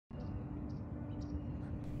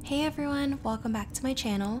Hey everyone, welcome back to my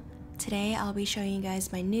channel. Today I'll be showing you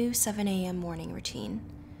guys my new 7 a.m. morning routine.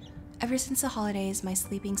 Ever since the holidays, my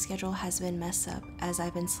sleeping schedule has been messed up as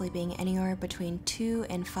I've been sleeping anywhere between 2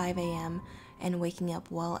 and 5 a.m. and waking up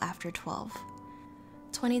well after 12.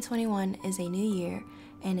 2021 is a new year,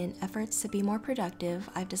 and in efforts to be more productive,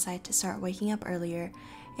 I've decided to start waking up earlier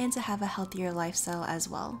and to have a healthier lifestyle as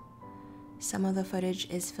well. Some of the footage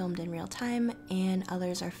is filmed in real time and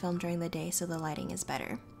others are filmed during the day so the lighting is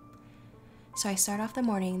better. So I start off the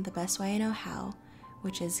morning the best way I know how,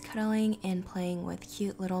 which is cuddling and playing with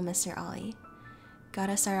cute little Mr. Ollie.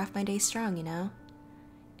 Gotta start off my day strong, you know?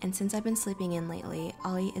 And since I've been sleeping in lately,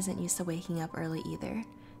 Ollie isn't used to waking up early either.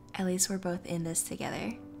 At least we're both in this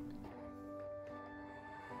together.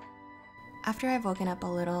 After I've woken up a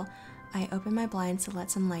little, I open my blinds to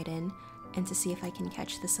let some light in and to see if I can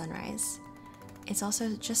catch the sunrise. It's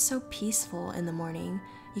also just so peaceful in the morning,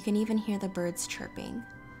 you can even hear the birds chirping.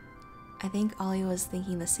 I think Ollie was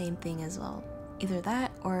thinking the same thing as well. Either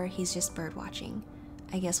that or he's just bird watching.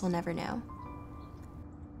 I guess we'll never know.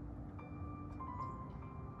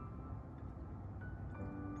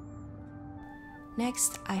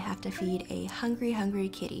 Next, I have to feed a hungry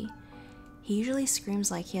kitty. He usually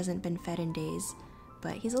screams like he hasn't been fed in days,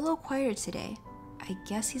 but he's a little quieter today. I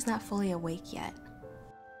guess he's not fully awake yet.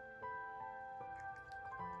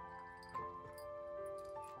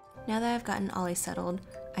 Now that I've gotten Ollie settled,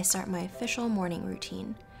 I start my official morning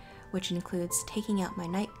routine, which includes taking out my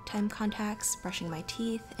nighttime contacts, brushing my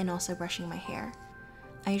teeth, and also brushing my hair.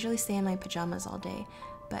 I usually stay in my pajamas all day,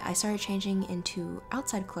 but I started changing into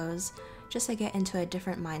outside clothes just to get into a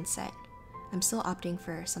different mindset. I'm still opting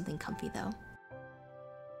for something comfy though.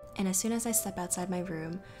 And as soon as I step outside my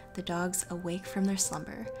room, the dogs awake from their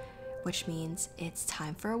slumber, which means it's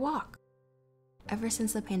time for a walk. Ever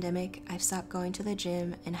since the pandemic, I've stopped going to the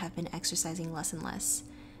gym and have been exercising less and less.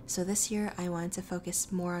 So this year, I wanted to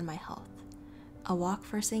focus more on my health. A walk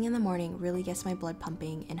first thing in the morning really gets my blood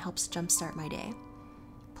pumping and helps jumpstart my day.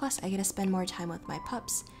 Plus, I get to spend more time with my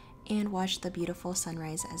pups and watch the beautiful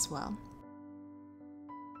sunrise as well.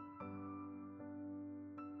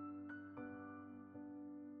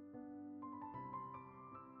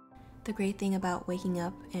 The great thing about waking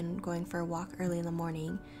up and going for a walk early in the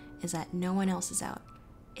morning is that no one else is out.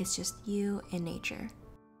 It's just you and nature.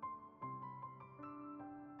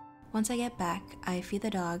 Once I get back, I feed the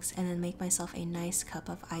dogs and then make myself a nice cup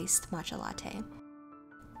of iced matcha latte.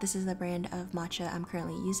 This is the brand of matcha I'm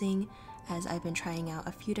currently using, as I've been trying out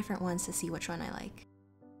a few different ones to see which one I like.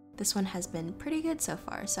 This one has been pretty good so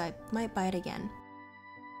far, so I might buy it again.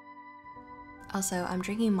 Also, I'm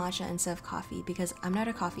drinking matcha instead of coffee because I'm not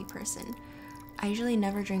a coffee person. I usually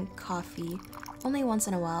never drink coffee, only once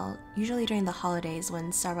in a while, usually during the holidays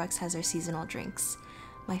when Starbucks has their seasonal drinks.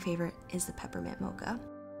 My favorite is the peppermint mocha.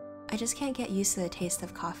 I just can't get used to the taste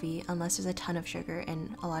of coffee unless there's a ton of sugar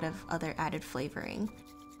and a lot of other added flavoring.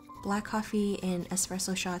 Black coffee and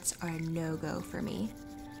espresso shots are a no-go for me.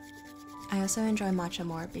 I also enjoy matcha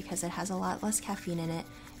more because it has a lot less caffeine in it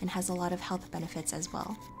and has a lot of health benefits as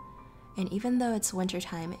well. And even though it's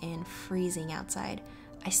wintertime and freezing outside,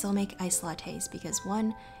 I still make iced lattes because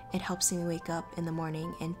 1, it helps me wake up in the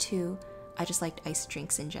morning, and 2, I just liked iced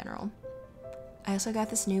drinks in general. I also got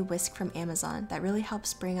this new whisk from Amazon that really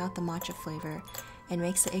helps bring out the matcha flavor and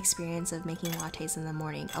makes the experience of making lattes in the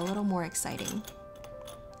morning a little more exciting.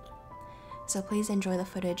 So please enjoy the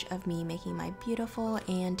footage of me making my beautiful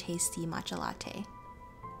and tasty matcha latte.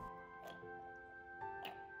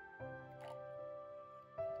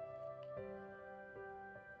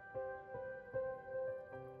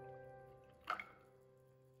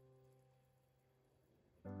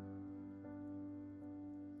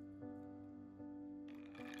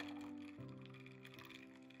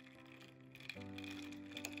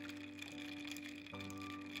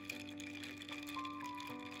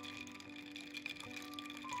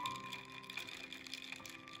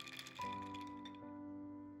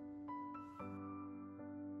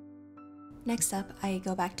 Next up, I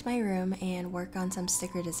go back to my room and work on some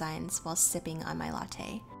sticker designs while sipping on my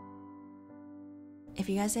latte. If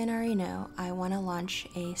you guys didn't already know, I want to launch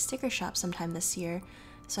a sticker shop sometime this year,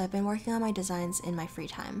 so I've been working on my designs in my free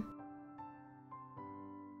time.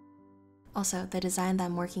 Also, the design that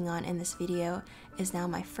I'm working on in this video is now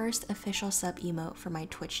my first official sub emote for my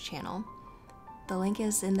Twitch channel. The link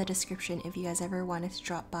is in the description if you guys ever wanted to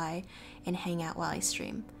drop by and hang out while I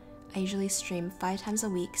stream. I usually stream 5 times a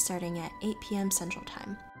week starting at 8 p.m. Central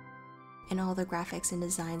Time. And all the graphics and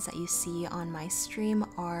designs that you see on my stream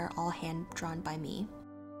are all hand drawn by me.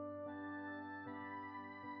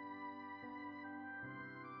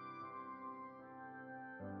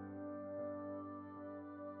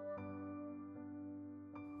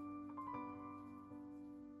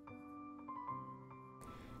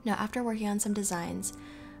 Now, after working on some designs,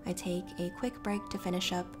 I take a quick break to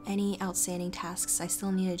finish up any outstanding tasks I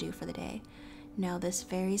still need to do for the day. Now, this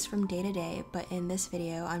varies from day to day, but in this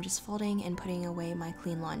video, I'm just folding and putting away my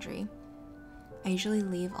clean laundry. I usually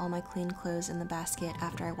leave all my clean clothes in the basket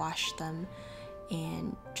after I wash them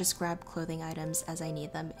and just grab clothing items as I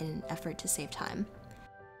need them in an effort to save time.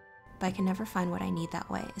 But I can never find what I need that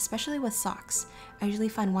way, especially with socks. I usually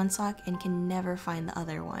find one sock and can never find the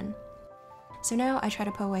other one. So now I try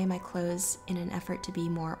to put away my clothes in an effort to be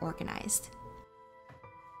more organized.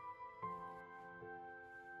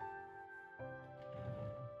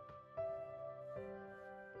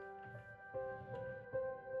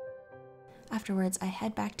 Afterwards, I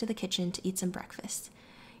head back to the kitchen to eat some breakfast.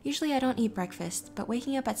 Usually I don't eat breakfast, but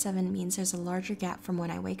waking up at 7 means there's a larger gap from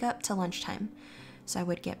when I wake up to lunchtime, so I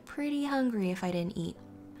would get pretty hungry if I didn't eat.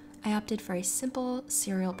 I opted for a simple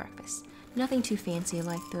cereal breakfast. Nothing too fancy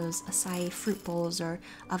like those acai fruit bowls or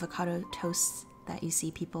avocado toasts that you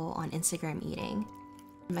see people on Instagram eating.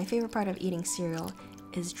 My favorite part of eating cereal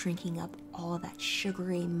is drinking up all that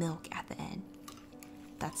sugary milk at the end.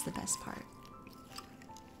 That's the best part.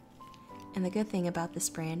 And the good thing about this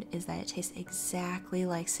brand is that it tastes exactly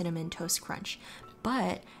like Cinnamon Toast Crunch,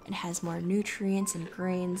 but it has more nutrients and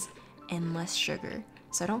grains and less sugar,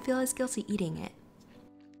 so I don't feel as guilty eating it.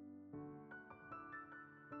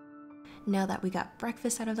 Now that we got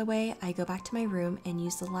breakfast out of the way, I go back to my room and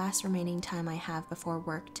use the last remaining time I have before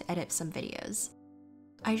work to edit some videos.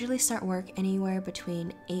 I usually start work anywhere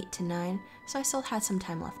between 8 to 9, so I still had some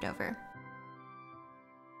time left over.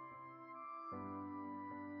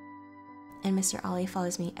 And Mr. Ollie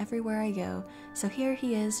follows me everywhere I go, so here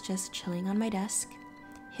he is just chilling on my desk.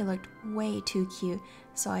 He looked way too cute,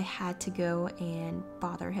 so I had to go and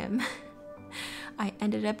bother him. I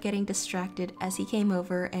ended up getting distracted as he came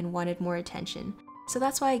over and wanted more attention, so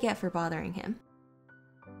that's what I get for bothering him.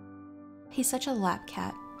 He's such a lap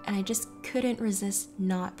cat, and I just couldn't resist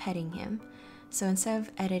not petting him. So instead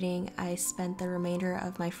of editing, I spent the remainder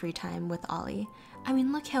of my free time with Ollie. I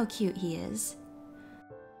mean, look how cute he is.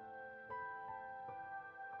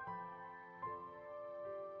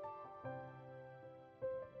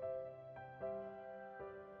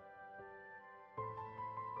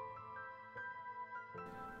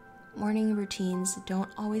 Morning routines don't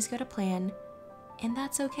always go to plan, and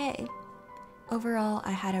that's okay. Overall,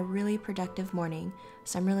 I had a really productive morning,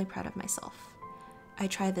 so I'm really proud of myself. I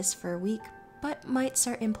tried this for a week, but might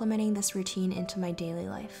start implementing this routine into my daily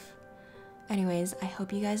life. Anyways, I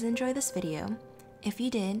hope you guys enjoyed this video. If you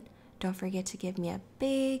did, don't forget to give me a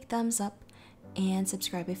big thumbs up and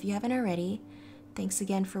subscribe if you haven't already. Thanks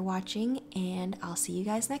again for watching, and I'll see you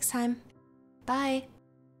guys next time. Bye!